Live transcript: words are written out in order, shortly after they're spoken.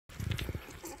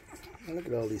Look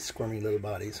at all these squirmy little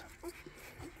bodies.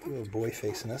 Little boy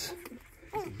facing us.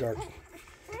 It's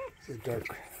a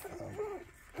dark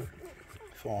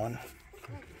fawn.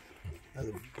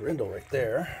 Another brindle right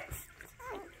there.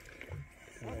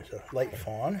 And there's a light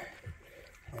fawn.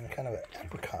 And kind of an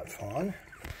apricot fawn.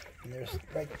 And there's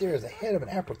right there is the head of an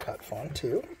apricot fawn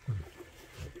too.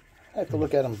 I have to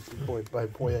look at them boy by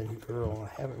boy and girl.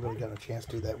 I haven't really gotten a chance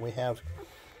to do that. We have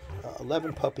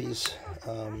 11 puppies,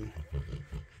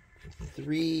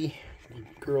 3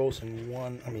 girls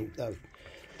and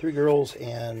 3 girls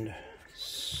and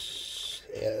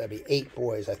that'd be 8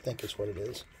 boys, I think is what it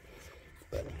is.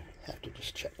 But I have to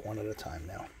just check one at a time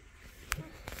now.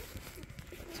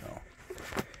 So,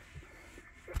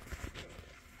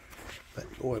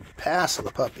 but boy, pass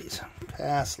the puppies.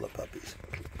 Pass the puppies.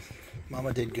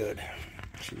 Mama did good.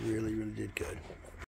 She really, really did good.